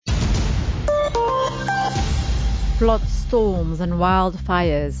floods, storms and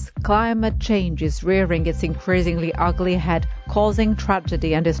wildfires, climate change is rearing its increasingly ugly head, causing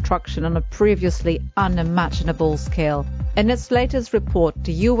tragedy and destruction on a previously unimaginable scale. In its latest report,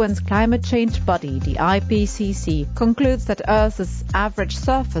 the UN's climate change body, the IPCC, concludes that Earth's average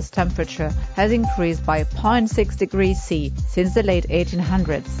surface temperature has increased by 0.6 degrees C since the late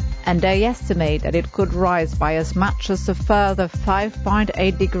 1800s, and they estimate that it could rise by as much as a further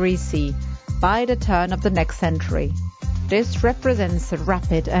 5.8 degrees C by the turn of the next century. This represents a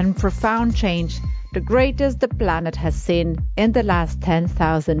rapid and profound change, the greatest the planet has seen in the last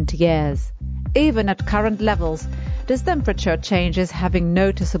 10,000 years. Even at current levels, this temperature change is having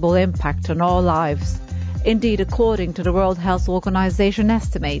noticeable impact on our lives. Indeed, according to the World Health Organization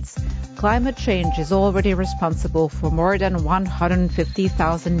estimates, climate change is already responsible for more than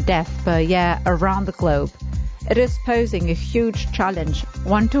 150,000 deaths per year around the globe. It is posing a huge challenge,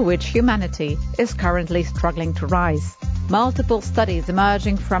 one to which humanity is currently struggling to rise. Multiple studies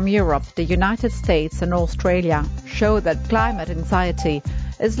emerging from Europe, the United States and Australia show that climate anxiety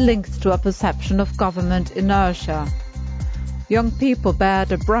is linked to a perception of government inertia. Young people bear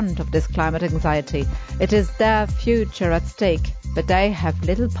the brunt of this climate anxiety. It is their future at stake, but they have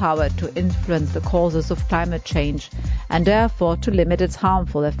little power to influence the causes of climate change and therefore to limit its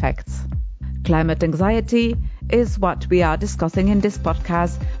harmful effects. Climate anxiety is what we are discussing in this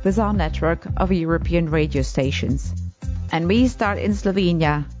podcast with our network of European radio stations. And we start in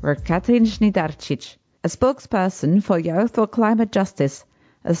Slovenia, where Katrin Žnidarčič, a spokesperson for Youth for Climate Justice,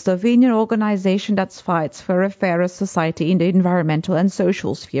 a Slovenian organization that fights for a fairer society in the environmental and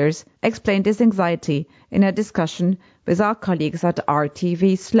social spheres, explained this anxiety in a discussion with our colleagues at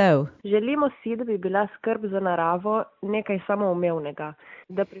RTV Slow.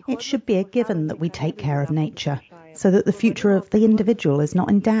 It should be a given that we take care of nature, so that the future of the individual is not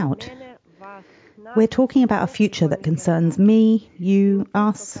in doubt. We're talking about a future that concerns me, you,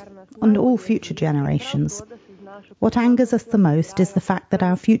 us, and all future generations. What angers us the most is the fact that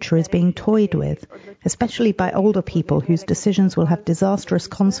our future is being toyed with, especially by older people whose decisions will have disastrous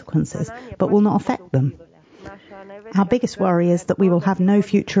consequences but will not affect them. Our biggest worry is that we will have no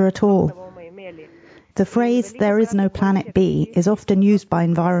future at all. The phrase, "there is no planet B," is often used by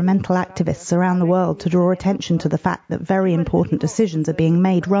environmental activists around the world to draw attention to the fact that very important decisions are being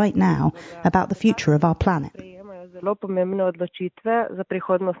made right now about the future of our planet.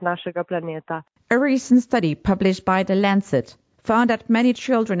 A recent study published by The Lancet found that many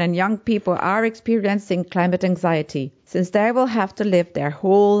children and young people are experiencing climate anxiety, since they will have to live their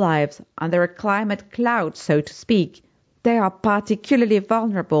whole lives under a climate cloud, so to speak. They are particularly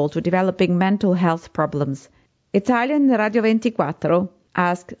vulnerable to developing mental health problems. Italian Radio 24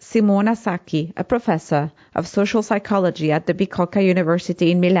 asked Simona Sacchi, a professor of social psychology at the Bicocca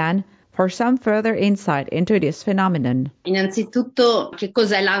University in Milan, for some further insight into this phenomenon. Innanzitutto, che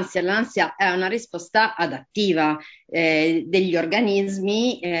cos'è l'ansia? L'ansia è una risposta adattiva degli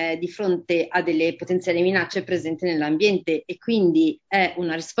organismi di fronte a delle potenziali minacce presenti nell'ambiente, e quindi è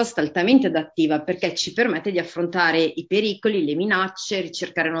una risposta altamente adattiva perché ci permette di affrontare i pericoli, le minacce,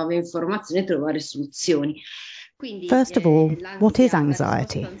 ricercare nuove informazioni e trovare soluzioni. First of all, what is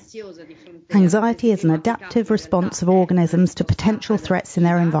anxiety? Anxiety is an adaptive response of organisms to potential threats in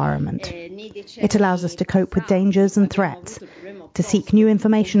their environment. It allows us to cope with dangers and threats, to seek new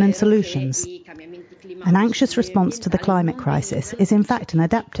information and solutions. An anxious response to the climate crisis is in fact an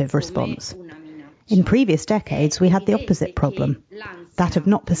adaptive response. In previous decades, we had the opposite problem, that of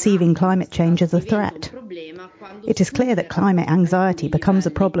not perceiving climate change as a threat. It is clear that climate anxiety becomes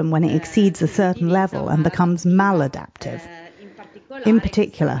a problem when it exceeds a certain level and becomes maladaptive. In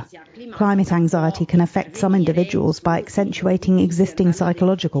particular, climate anxiety can affect some individuals by accentuating existing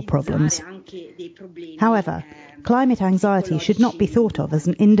psychological problems. However, climate anxiety should not be thought of as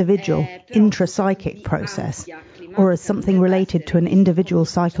an individual intrapsychic process or as something related to an individual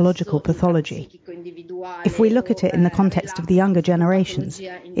psychological pathology. If we look at it in the context of the younger generations,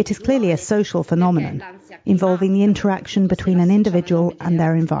 it is clearly a social phenomenon involving the interaction between an individual and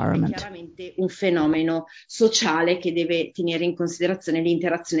their environment. Un fenomeno sociale che deve tenere in considerazione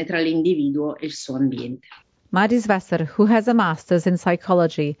l'interazione tra l'individuo e il suo ambiente. Madis Vasser, who has a master's in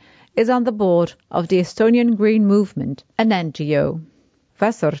psychology, is on the board of the Estonian Green Movement, an NGO.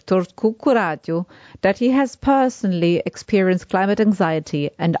 Vasser told Kuku Radio that he has personally experienced climate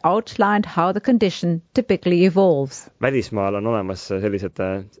anxiety and outlined how the condition typically evolves. Välismaal on olemas sellised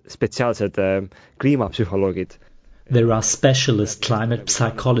spetsiaalsed kliimapsühholoogid. There are specialist climate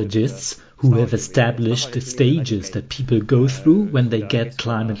psychologists who have established the stages that people go through when they get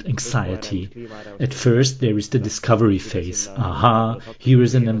climate anxiety. At first, there is the discovery phase. Aha, here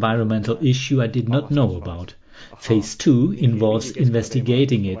is an environmental issue I did not know about. Phase 2 involves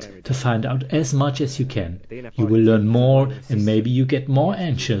investigating it to find out as much as you can. You will learn more and maybe you get more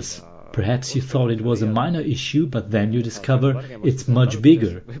anxious. Perhaps you thought it was a minor issue, but then you discover it's much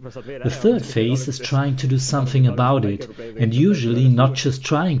bigger. The third phase is trying to do something about it, and usually not just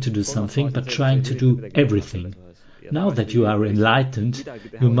trying to do something, but trying to do everything. Now that you are enlightened,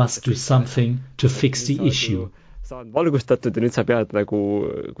 you must do something to fix the issue. valgustatud ja nüüd sa pead nagu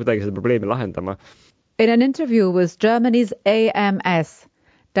kuidagi seda probleemi lahendama. In an interview with Germany's AMS,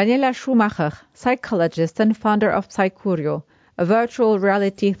 Daniela Schumacher, psychologist and founder of Psycurio, a virtual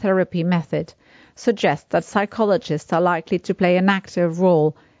reality therapy method, suggests that psychologists are likely to play an active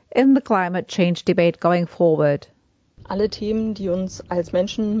role in the climate change debate going forward. Alle Themen, die uns als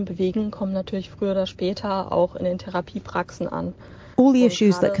Menschen bewegen, kommen natürlich früher oder später auch in den Therapiepraxen an. All the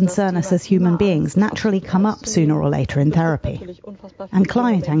issues that concern us as human beings naturally come up sooner or later in therapy. And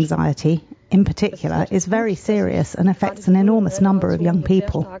climate anxiety, in particular, is very serious and affects an enormous number of young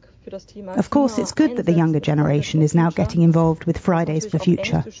people. Of course, it's good that the younger generation is now getting involved with Fridays for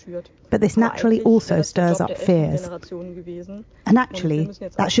Future, but this naturally also stirs up fears. And actually,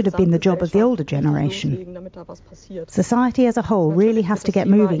 that should have been the job of the older generation. Society as a whole really has to get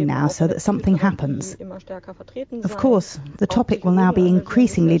moving now so that something happens. Of course, the topic will now be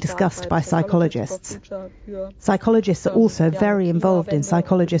increasingly discussed by psychologists. Psychologists are also very involved in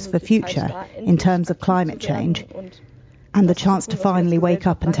Psychologists for Future in terms of climate change, and the chance to finally wake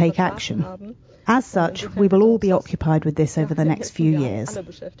up and take action. As such, we will all be occupied with this over the next few years.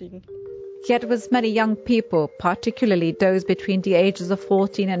 Yet with many young people, particularly those between the ages of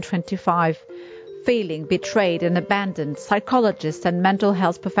 14 and 25, feeling betrayed and abandoned, psychologists and mental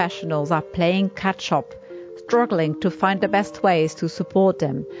health professionals are playing catch-up, struggling to find the best ways to support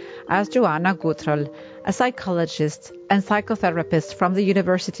them, as Joanna Gutral, a psychologist and psychotherapist from the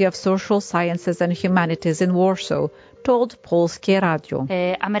University of Social Sciences and Humanities in Warsaw, told Polskie Radio.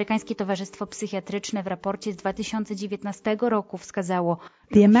 Amerykańskie Towarzystwo Psychiatryczne w raporcie z 2019 roku wskazało.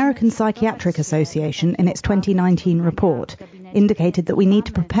 The American Psychiatric Association, in its 2019 report, indicated that we need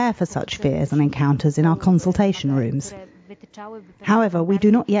to prepare for such fears and encounters in our consultation rooms. However, we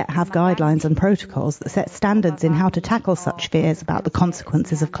do not yet have guidelines and protocols that set standards in how to tackle such fears about the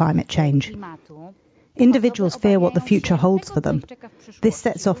consequences of climate change. Individuals fear what the future holds for them. This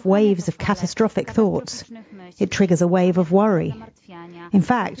sets off waves of catastrophic thoughts. It triggers a wave of worry. In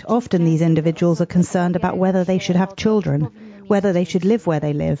fact, often these individuals are concerned about whether they should have children, whether they should live where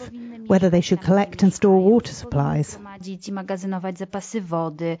they live, whether they should collect and store water supplies.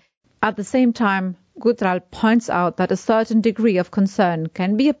 At the same time, Gutral points out that a certain degree of concern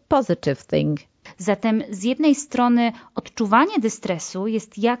can be a positive thing. Zatem z jednej strony odczuwanie dystresu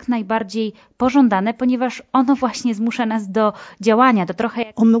jest jak najbardziej pożądane, ponieważ ono właśnie zmusza nas do działania, do trochę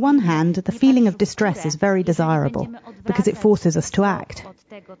jak... On the one hand, the feeling of distress is very desirable because it forces us to act.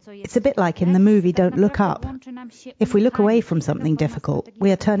 It's a bit like in the movie Don't Look Up. If we look away from something difficult,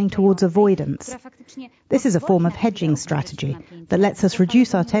 we are turning towards avoidance. This is a form of hedging strategy that lets us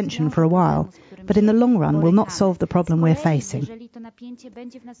reduce our tension for a while, but in the long run will not solve the problem we're facing.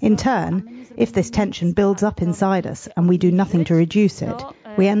 In turn, if this tension builds up inside us and we do nothing to reduce it,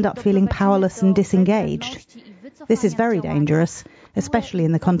 we end up feeling powerless and disengaged. This is very dangerous, especially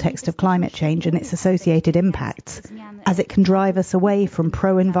in the context of climate change and its associated impacts, as it can drive us away from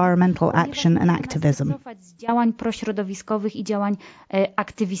pro-environmental action and activism.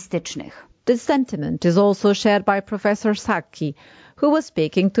 This sentiment is also shared by Professor Sacchi, who was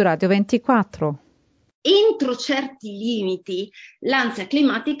speaking to Radio 24. Entro certi limiti, l'ansia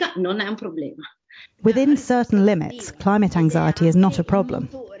climatica non è un problema. Within certain limits, climate anxiety is not a problem.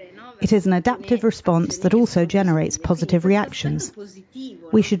 It is an adaptive response that also generates positive reactions.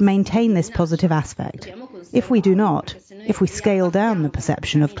 We should maintain this positive aspect. If we do not, if we scale down the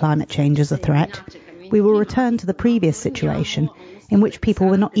perception of climate change as a threat, we will return to the previous situation in which people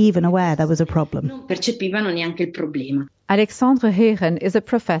were not even aware there was a problem. Percepivano neanche il problema. Alexandre Heren is a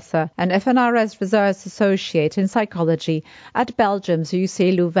professor and FNRS Research Associate in Psychology at Belgium's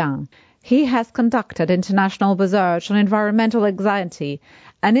UC Louvain. He has conducted international research on environmental anxiety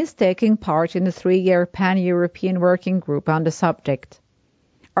and is taking part in the 3-year pan-European working group on the subject.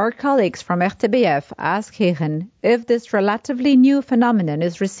 Our colleagues from RTBF ask Heren if this relatively new phenomenon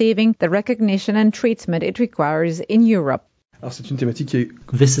is receiving the recognition and treatment it requires in Europe.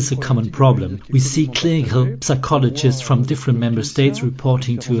 This is a common problem. We see clinical psychologists from different member states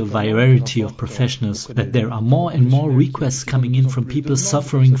reporting to a variety of professionals that there are more and more requests coming in from people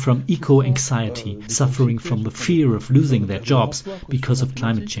suffering from eco-anxiety, suffering from the fear of losing their jobs because of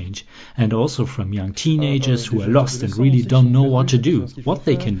climate change, and also from young teenagers who are lost and really don't know what to do, what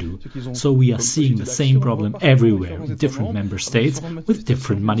they can do. So we are seeing the same problem everywhere in different member states with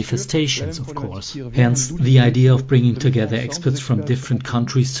different manifestations, of course. Hence, the idea of bringing together experts from different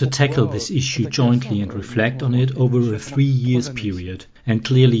countries to tackle this issue jointly and reflect on it over a 3 years period. And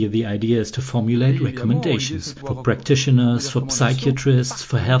clearly the idea is to formulate recommendations for practitioners, for psychiatrists,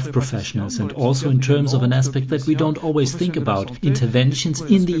 for health professionals, and also in terms of an aspect that we don't always think about, interventions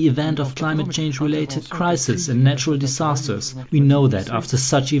in the event of climate change-related crisis and natural disasters. We know that after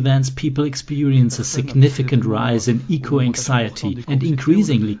such events people experience a significant rise in eco-anxiety and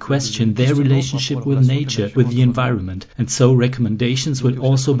increasingly question their relationship with nature, with the environment, and so recommendations will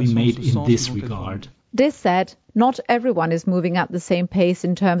also be made in this regard. This said, not everyone is moving at the same pace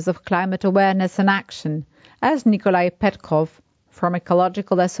in terms of climate awareness and action, as Nikolai Petkov from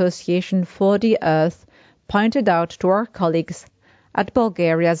Ecological Association for the Earth pointed out to our colleagues at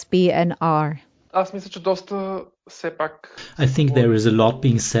Bulgaria's BNR. I think there is a lot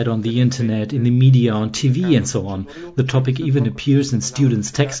being said on the internet, in the media, on TV and so on. The topic even appears in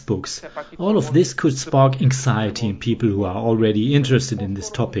students' textbooks. All of this could spark anxiety in people who are already interested in this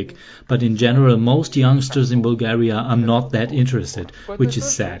topic. But in general, most youngsters in Bulgaria are not that interested, which is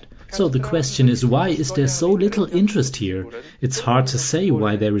sad. So the question is, why is there so little interest here? It's hard to say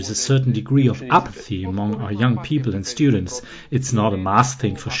why there is a certain degree of apathy among our young people and students. It's not a mass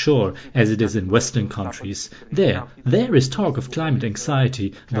thing for sure, as it is in Western countries. There is talk of climate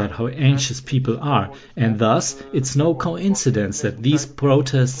anxiety, about how anxious people are, and thus it's no coincidence that these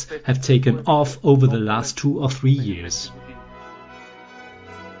protests have taken off over the last 2 or 3 years.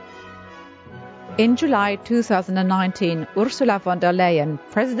 In July 2019, Ursula von der Leyen,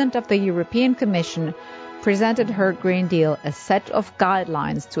 President of the European Commission, presented her Green Deal, a set of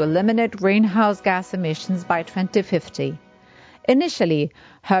guidelines to eliminate greenhouse gas emissions by 2050. Initially,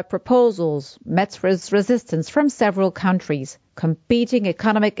 her proposals met with resistance from several countries, competing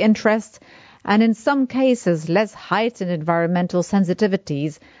economic interests, and in some cases less heightened environmental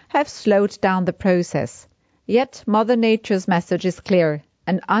sensitivities have slowed down the process. Yet Mother Nature's message is clear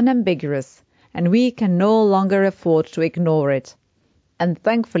and unambiguous, and we can no longer afford to ignore it. And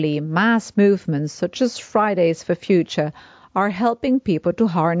thankfully, mass movements such as Fridays for Future are helping people to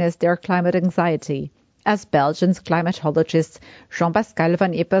harness their climate anxiety, as Belgian's climatologist Jean-Pascal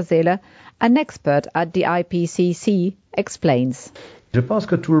van Epperzele, an expert at the IPCC, explains. I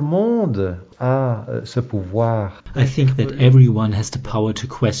think that everyone has the power to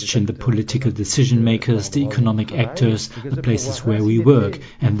question the political decision makers, the economic actors, the places where we work,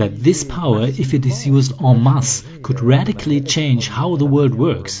 and that this power, if it is used en masse, could radically change how the world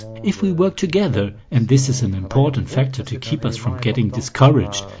works. If we work together, and this is an important factor to keep us from getting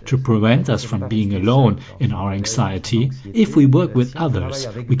discouraged, to prevent us from being alone in our anxiety, if we work with others,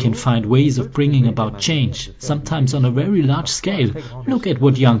 we can find ways of bringing about change, sometimes on a very large scale. Look at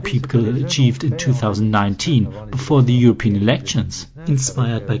what young people achieved in 2019, before the European elections.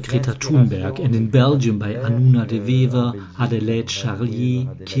 Inspired by Greta Thunberg and in Belgium by Anuna de Wever, Adelaide Charlier,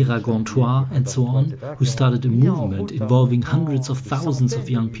 Kira Gantois and so on, who started a movement involving hundreds of thousands of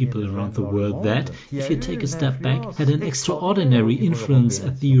young people around the world that, if you take a step back, had an extraordinary influence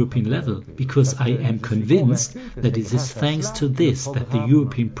at the European level, because I am convinced that it is thanks to this that the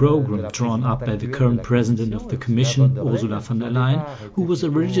European program drawn up by the current President of the Commission, Ursula von der Leyen, who was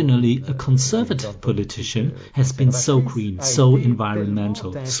originally a conservative politician, has been so green, so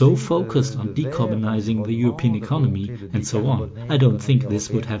environmental, so focused on decarbonizing the European economy, and so on. I don't think this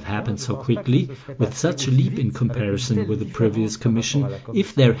would have happened so quickly, with such a leap in comparison with the previous Commission,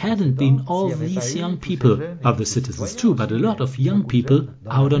 if there hadn't been all these young people, other citizens too, but a lot of young people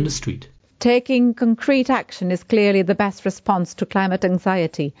out on the street. Taking concrete action is clearly the best response to climate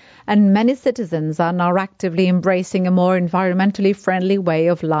anxiety, and many citizens are now actively embracing a more environmentally friendly way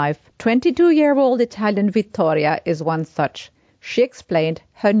of life. 22-year-old Italian Vittoria is one such. She explained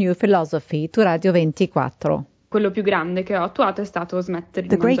her new philosophy to Radio 24.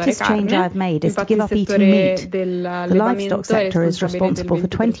 The greatest change I've made is to give up eating meat. The livestock sector is responsible for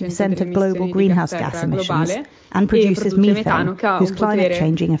 20% of global greenhouse gas emissions and produces methane, whose climate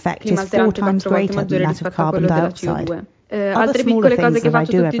changing effect is 4 times greater than that of carbon dioxide. Other smaller things that I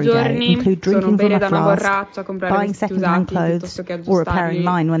do every day include drinking from a flask, buying second-hand clothes, or repairing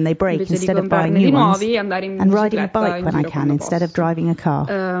mine when they break instead of buying new ones, and riding a bike when I can instead of driving a car.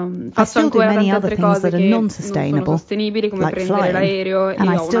 I still do many other things that are non-sustainable, like flying, and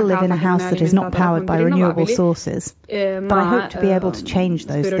I still live in a house that is not powered by renewable sources. But I hope to be able to change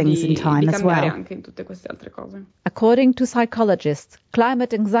those things in time as well. According to psychologists,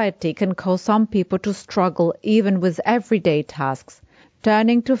 climate anxiety can cause some people to struggle even with everyday tasks.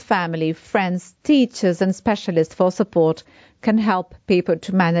 Turning to family, friends, teachers and specialists for support can help people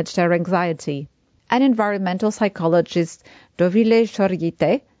to manage their anxiety. An environmental psychologist, Dovile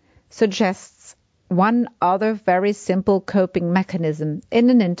Chorite, suggests one other very simple coping mechanism in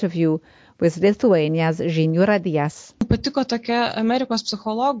an interview with Lithuania's Žinių radijas. Patiko tokia Amerikos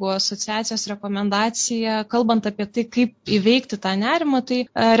psichologų asociacijos rekomendacija, kalbant apie tai, kaip įveikti tą nerimą, tai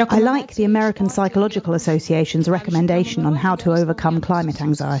I like the American Psychological Association's recommendation on how to overcome climate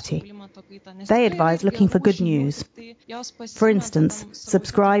anxiety. They advise looking for good news. For instance,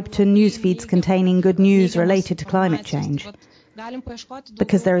 subscribe to news feeds containing good news related to climate change.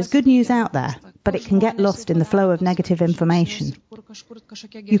 Because there is good news out there, but it can get lost in the flow of negative information.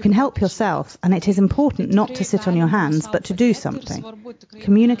 You can help yourself, and it is important not to sit on your hands, but to do something.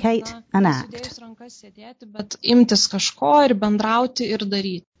 Communicate and act.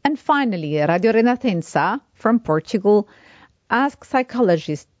 And finally, Radio Renascença from Portugal asks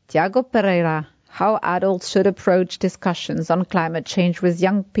psychologist Tiago Pereira how adults should approach discussions on climate change with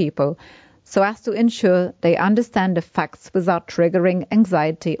young people so as to ensure they understand the facts without triggering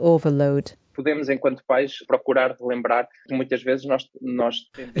anxiety overload.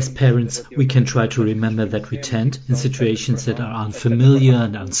 As parents, we can try to remember that we tend, in situations that are unfamiliar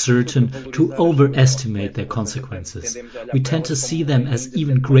and uncertain, to overestimate their consequences. We tend to see them as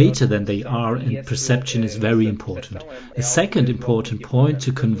even greater than they are, and perception is very important. A second important point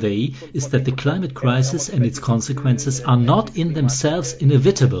to convey is that the climate crisis and its consequences are not in themselves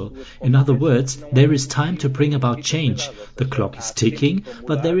inevitable. In other words, there is time to bring about change. The clock is ticking,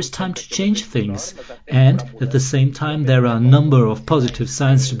 but there is time to change things, and at the same time there are a number of positive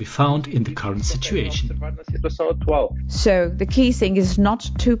signs to be found in the current situation. So the key thing is not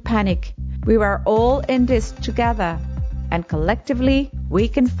to panic. We are all in this together, and collectively we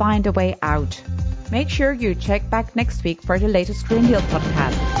can find a way out. Make sure you check back next week for the latest Green Deal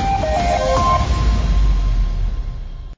podcast.